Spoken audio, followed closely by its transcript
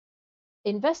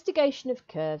Investigation of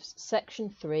Curves, Section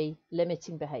 3,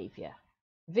 Limiting Behaviour.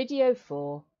 Video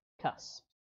 4, Cusps.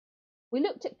 We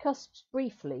looked at cusps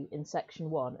briefly in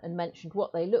Section 1 and mentioned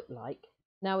what they look like.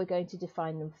 Now we're going to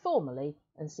define them formally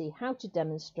and see how to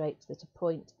demonstrate that a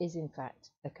point is in fact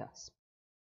a cusp.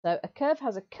 So a curve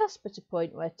has a cusp at a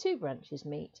point where two branches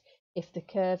meet if the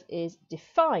curve is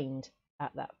defined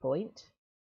at that point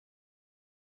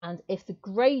and if the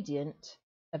gradient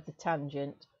of the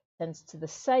tangent tends to the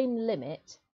same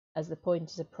limit as the point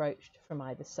is approached from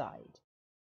either side.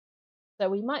 So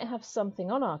we might have something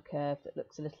on our curve that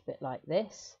looks a little bit like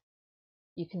this.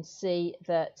 You can see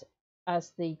that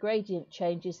as the gradient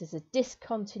changes, there's a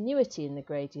discontinuity in the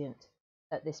gradient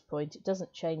at this point. It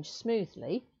doesn't change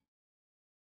smoothly.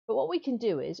 But what we can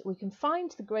do is we can find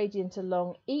the gradient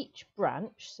along each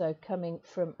branch, so coming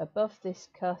from above this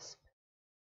cusp,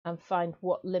 and find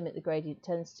what limit the gradient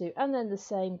tends to, and then the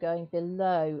same going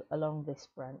below along this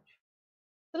branch.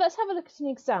 So let's have a look at an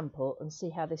example and see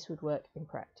how this would work in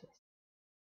practice.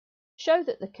 Show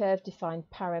that the curve defined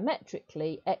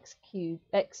parametrically x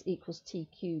equals t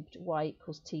cubed, y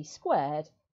equals t squared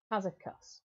has a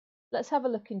cusp. Let's have a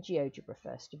look in GeoGebra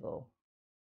first of all.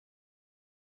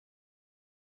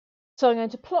 So I'm going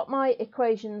to plot my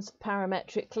equations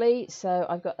parametrically. So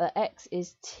I've got that x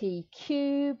is t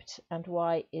cubed and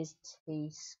y is t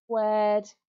squared,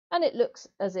 and it looks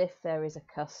as if there is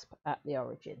a cusp at the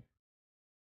origin.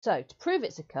 So to prove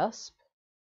it's a cusp,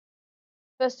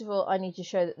 first of all, I need to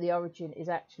show that the origin is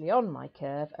actually on my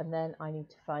curve, and then I need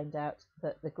to find out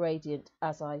that the gradient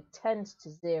as I tend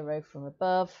to 0 from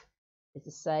above is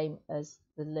the same as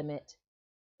the limit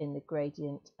in the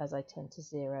gradient as I tend to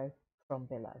 0 from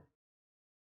below.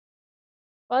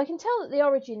 Well, I can tell that the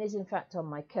origin is in fact on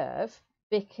my curve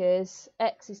because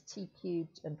x is t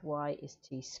cubed and y is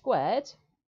t squared.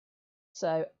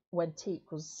 So when t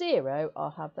equals 0,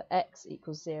 I'll have that x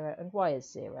equals 0 and y is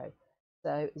 0.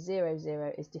 So 0,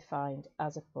 0 is defined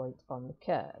as a point on the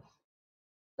curve.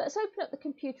 Let's open up the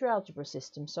computer algebra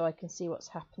system so I can see what's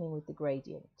happening with the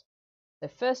gradient. So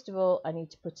first of all, I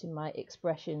need to put in my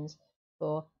expressions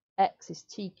for x is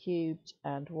t cubed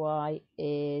and y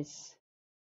is,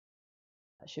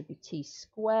 that should be t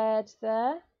squared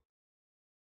there.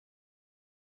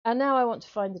 And now I want to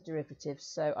find the derivatives.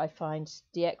 So I find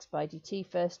dx by dt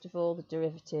first of all, the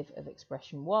derivative of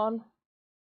expression 1.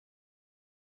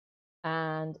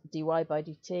 And dy by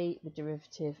dt, the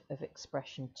derivative of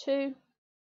expression 2.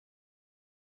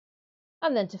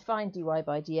 And then to find dy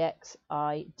by dx,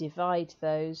 I divide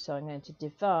those. So I'm going to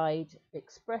divide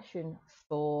expression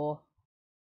 4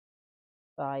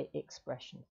 by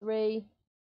expression 3.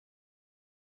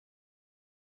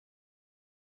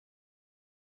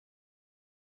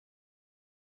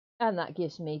 And that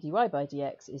gives me dy by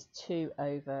dx is 2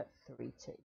 over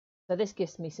 3t. So this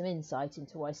gives me some insight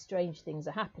into why strange things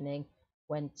are happening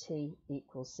when t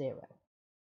equals 0.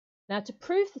 Now to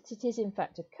prove that it is in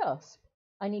fact a cusp,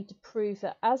 I need to prove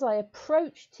that as I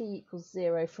approach t equals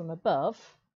 0 from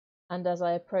above, and as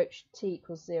I approach t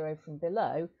equals 0 from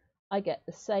below, I get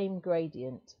the same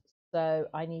gradient. So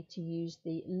I need to use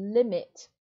the limit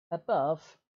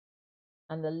above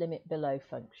and the limit below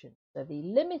function. So the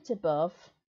limit above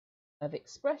of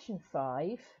expression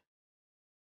 5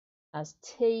 as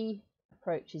t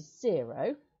approaches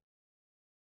 0,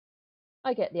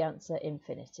 I get the answer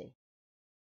infinity.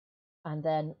 And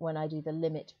then when I do the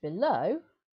limit below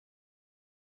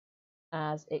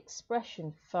as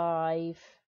expression 5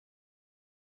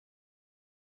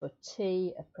 for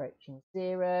t approaching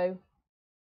 0,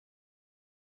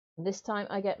 and this time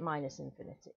I get minus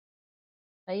infinity.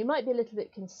 Now you might be a little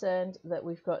bit concerned that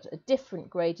we've got a different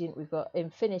gradient. We've got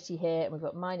infinity here and we've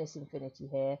got minus infinity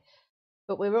here,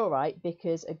 but we're all right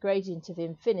because a gradient of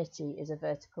infinity is a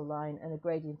vertical line and a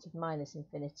gradient of minus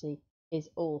infinity is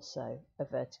also a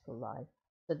vertical line.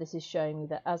 So this is showing me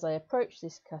that as I approach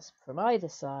this cusp from either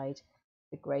side,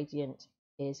 the gradient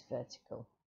is vertical.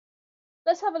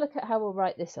 Let's have a look at how we'll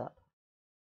write this up.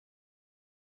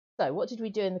 So what did we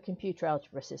do in the computer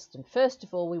algebra system? First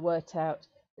of all, we worked out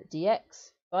that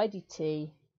dx by dt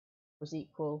was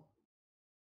equal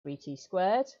 3t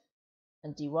squared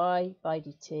and dy by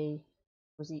dt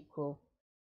was equal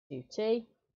 2t.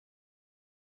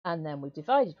 And then we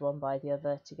divided one by the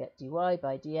other to get dy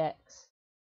by dx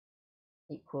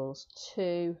equals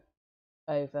 2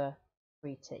 over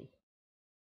 3t.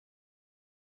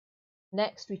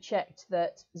 Next, we checked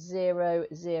that 0,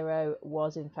 0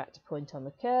 was in fact a point on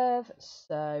the curve.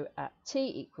 So at t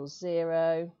equals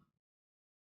 0,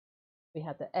 we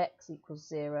had that x equals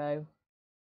 0,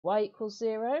 y equals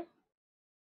 0.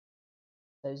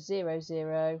 So 0,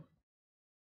 0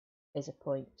 is a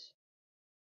point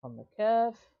on the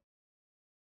curve.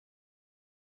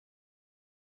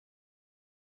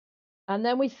 And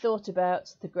then we thought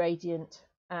about the gradient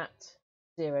at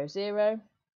 0, 0.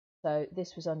 So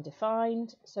this was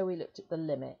undefined, so we looked at the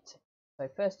limit. So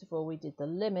first of all, we did the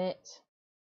limit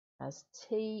as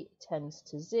t tends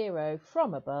to 0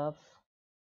 from above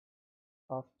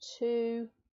of 2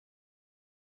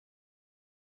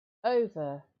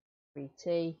 over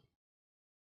 3t.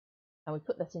 And we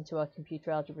put that into our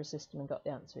computer algebra system and got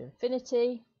the answer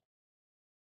infinity.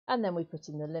 And then we put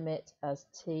in the limit as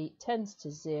t tends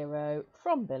to 0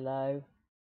 from below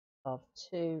of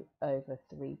 2 over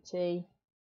 3t.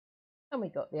 And we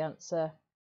got the answer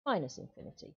minus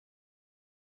infinity.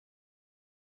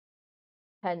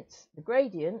 Hence, the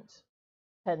gradient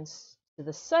tends to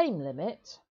the same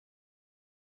limit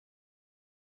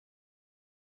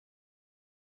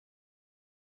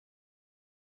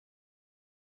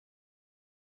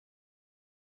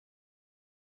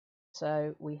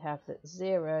so we have that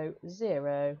 0,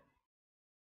 0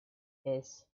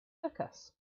 is a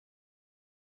cusp.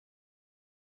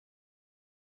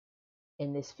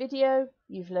 In this video,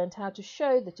 you've learned how to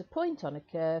show that a point on a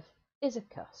curve is a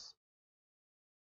cusp.